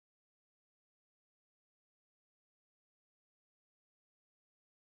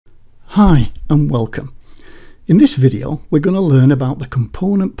Hi and welcome. In this video we're going to learn about the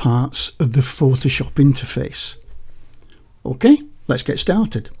component parts of the Photoshop interface. Okay, let's get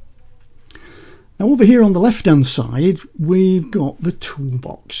started. Now over here on the left hand side we've got the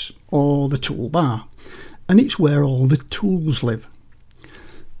toolbox or the toolbar, and it's where all the tools live.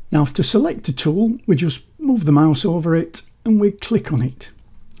 Now to select a tool we just move the mouse over it and we click on it,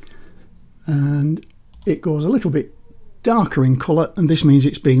 and it goes a little bit darker in colour, and this means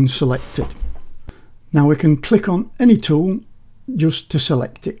it's been selected. Now we can click on any tool just to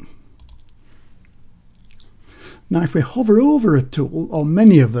select it. Now if we hover over a tool, or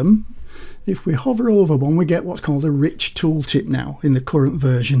many of them, if we hover over one we get what's called a rich tooltip now in the current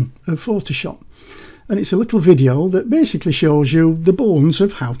version of Photoshop, and it's a little video that basically shows you the bones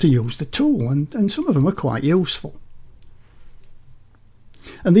of how to use the tool, and some of them are quite useful.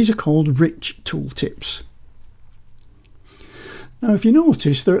 And these are called rich tooltips. Now if you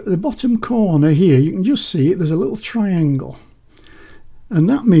notice there at the bottom corner here you can just see it, there's a little triangle, and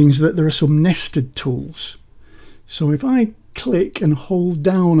that means that there are some nested tools. So if I click and hold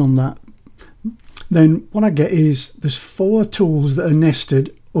down on that, then what I get is there's 4 tools that are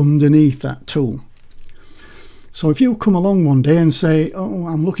nested underneath that tool. So if you come along one day and say, oh,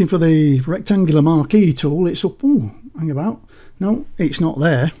 I'm looking for the rectangular marquee tool, it's up, oh, hang about, no, it's not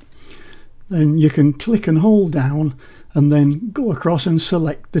there, then you can click and hold down and then go across and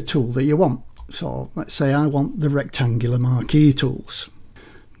select the tool that you want. So let's say I want the rectangular marquee tools.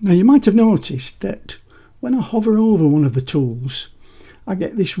 Now you might have noticed that when I hover over one of the tools I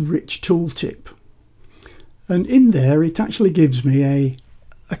get this rich tooltip, and in there it actually gives me a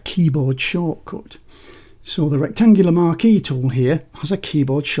keyboard shortcut. So the rectangular marquee tool here has a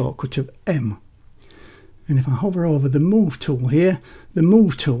keyboard shortcut of M, and if I hover over the move tool here, the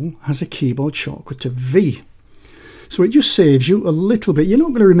move tool has a keyboard shortcut of V. So it just saves you a little bit. You're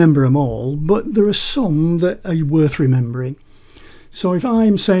not going to remember them all, but there are some that are worth remembering. So if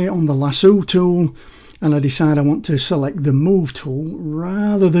I'm, say, on the lasso tool and I decide I want to select the move tool,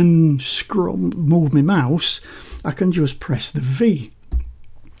 rather than move my mouse, I can just press the V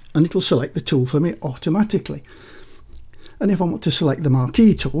and it'll select the tool for me automatically. And if I want to select the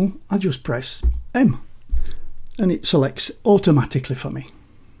marquee tool, I just press M and it selects automatically for me.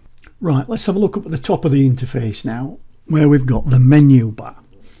 Right, let's have a look up at the top of the interface now, where we've got the menu bar.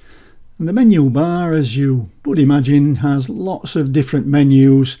 And the menu bar, as you would imagine, has lots of different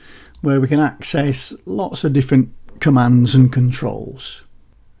menus where we can access lots of different commands and controls.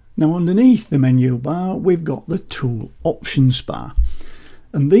 Now underneath the menu bar we've got the tool options bar,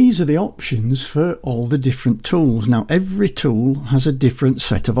 and these are the options for all the different tools. Now every tool has a different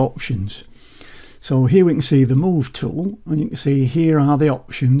set of options. So here we can see the move tool, and you can see here are the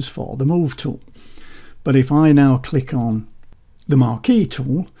options for the move tool. But if I now click on the marquee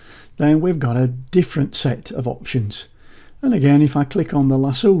tool, then we've got a different set of options. And again, if I click on the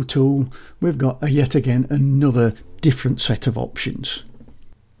lasso tool, we've got yet again another different set of options.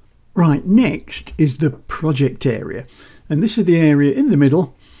 Right, next is the project area, and this is the area in the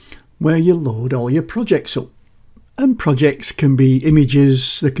middle where you load all your projects up. And projects can be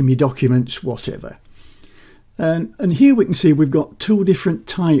images, they can be documents, whatever. And here we can see we've got 2 different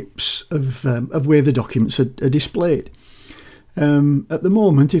types of where the documents are displayed. At the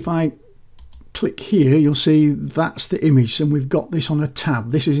moment, if I click here, you'll see that's the image, and we've got this on a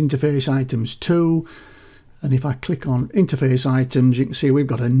tab. This is interface items 2, and if I click on interface items you can see we've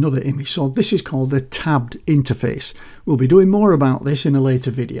got another image. So this is called the tabbed interface. We'll be doing more about this in a later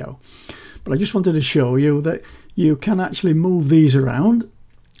video, but I just wanted to show you that you can actually move these around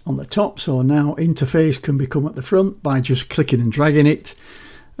on the top. So now interface can become at the front by just clicking and dragging it,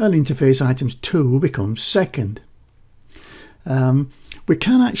 and interface items 2 becomes second. We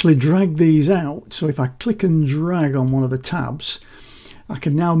can actually drag these out, so if I click and drag on one of the tabs I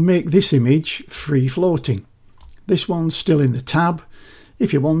can now make this image free floating. This one's still in the tab.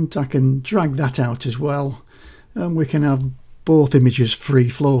 If you want I can drag that out as well, and we can have both images free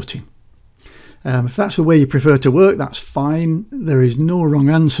floating. If that's the way you prefer to work, that's fine. There is no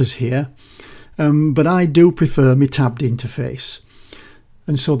wrong answers here, but I do prefer my tabbed interface.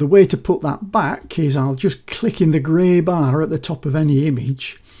 And so the way to put that back is I'll just click in the grey bar at the top of any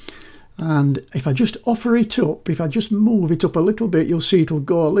image, and if I just offer it up, if I just move it up a little bit, you'll see it'll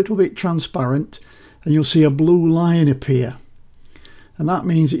go a little bit transparent and you'll see a blue line appear, and that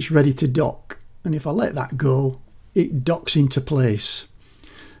means it's ready to dock. And if I let that go, it docks into place.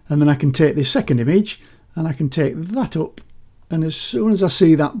 And then I can take this second image and I can take that up, and as soon as I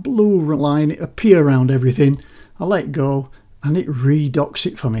see that blue line appear around everything, I let go and it redocks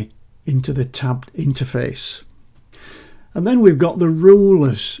it for me into the tabbed interface. And then we've got the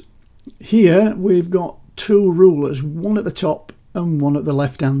rulers. here we've got two rulers, one at the top and one at the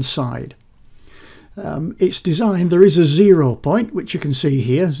left hand side. It's designed, there is a 0 point, which you can see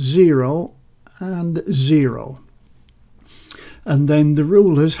here, 0 and 0. And then the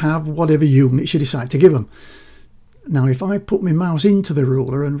rulers have whatever units you decide to give them. Now if I put my mouse into the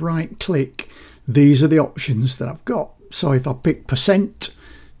ruler and right click, these are the options that I've got. So if I pick %,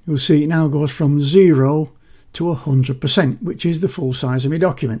 you'll see it now goes from 0 to 100%, which is the full size of my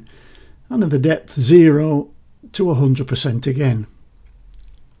document. And of the depth, 0 to 100% again.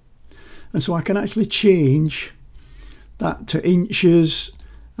 And so I can actually change that to inches,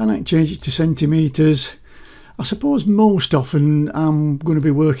 and I can change it to centimetres. I suppose most often I'm going to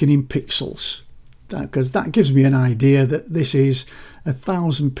be working in pixels, because that gives me an idea that this is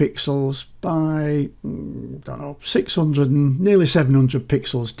 1000 pixels by, I don't know, 600 and nearly 700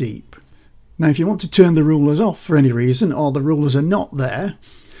 pixels deep. Now if you want to turn the rulers off for any reason, or the rulers are not there,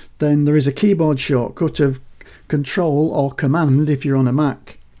 then there is a keyboard shortcut of Control or Command if you're on a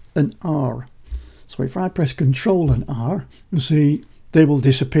Mac, and R. So if I press Control and R, you'll see they will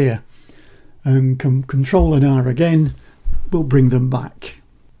disappear, and Control and R again will bring them back.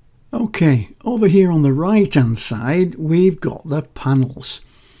 Okay, over here on the right hand side we've got the panels,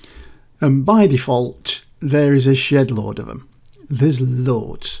 and by default there is a shed load of them. There's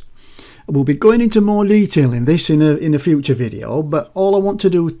loads. We'll be going into more detail in this in a future video, but all I want to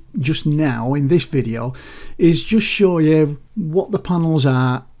do just now in this video is just show you what the panels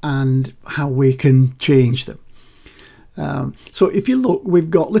are and how we can change them. So if you look, we've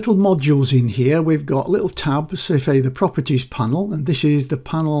got little modules in here. We've got little tabs, say the properties panel, and this is the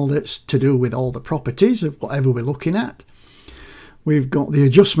panel that's to do with all the properties of whatever we're looking at. We've got the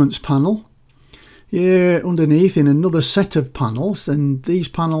adjustments panel here underneath in another set of panels, and these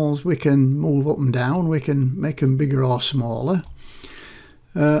panels we can move up and down, we can make them bigger or smaller,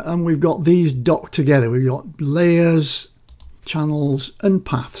 and we've got these docked together. We've got layers, channels and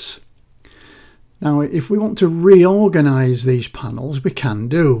paths. Now if we want to reorganize these panels, we can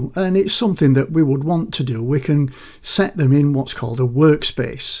do, and it's something that we would want to do. We can set them in what's called a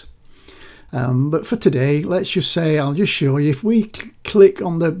workspace. But for today, let's just say, I'll just show you, if we click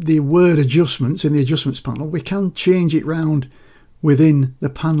on the word adjustments in the adjustments panel, we can change it round within the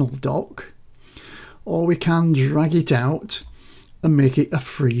panel dock, or we can drag it out and make it a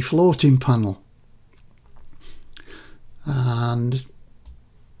free floating panel. And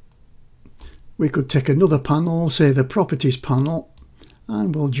we could take another panel, say the properties panel,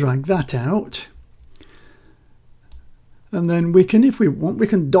 and we'll drag that out. And then we can, if we want, we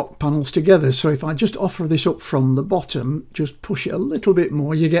can dock panels together. So if I just offer this up from the bottom, just push it a little bit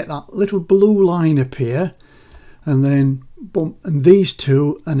more, you get that little blue line appear, and then boom, and these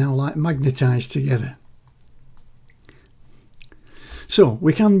two are now like magnetized together. So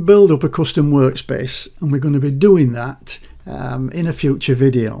we can build up a custom workspace, and we're going to be doing that in a future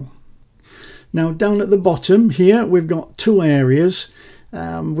video. Now down at the bottom here we've got two areas.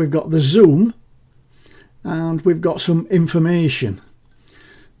 We've got the zoom, and we've got some information.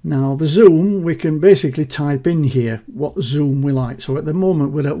 Now the zoom, we can basically type in here what zoom we like. So at the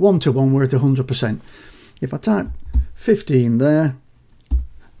moment we're at 1:1, we're at 100%. If I type 15 there,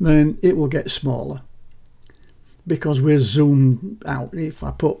 then it will get smaller because we're zoomed out. If I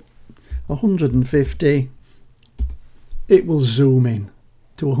put 150, it will zoom in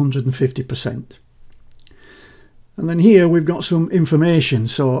to 150%. And then here we've got some information,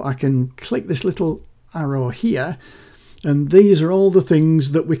 so I can click this little arrow here, and these are all the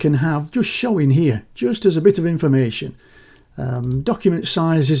things that we can have just showing here, just as a bit of information. Document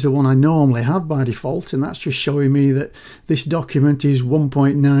size is the one I normally have by default, and that's just showing me that this document is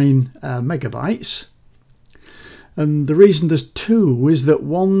 1.9 megabytes. And the reason there's two is that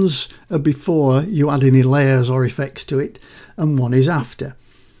one's before you add any layers or effects to it, and one is after.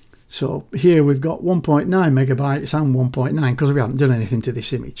 So here we've got 1.9 megabytes and 1.9 because we haven't done anything to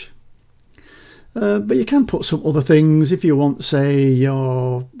this image. But you can put some other things if you want, say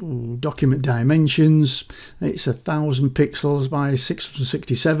your document dimensions. It's 1000 pixels by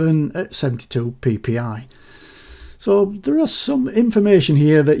 667 at 72 ppi. So there is some information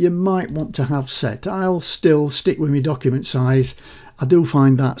here that you might want to have set. I'll still stick with my document size. I do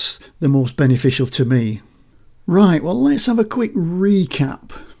find that's the most beneficial to me. Right, well, let's have a quick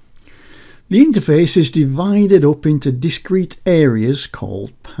recap. The interface is divided up into discrete areas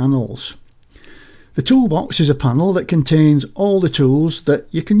called panels. The toolbox is a panel that contains all the tools that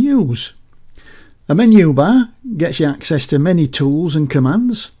you can use. A menu bar gets you access to many tools and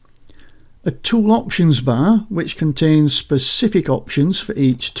commands. A tool options bar which contains specific options for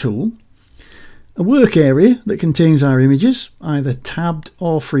each tool. a work area that contains our images, either tabbed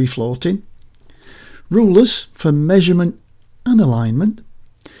or free floating, rulers for measurement and alignment,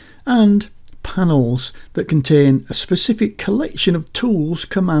 and panels that contain a specific collection of tools,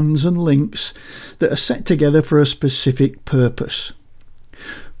 commands and links that are set together for a specific purpose.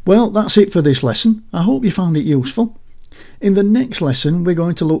 Well, that's it for this lesson. I hope you found it useful. In the next lesson we're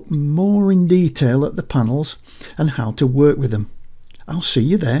going to look more in detail at the panels and how to work with them. I'll see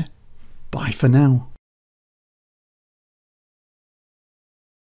you there. Bye for now.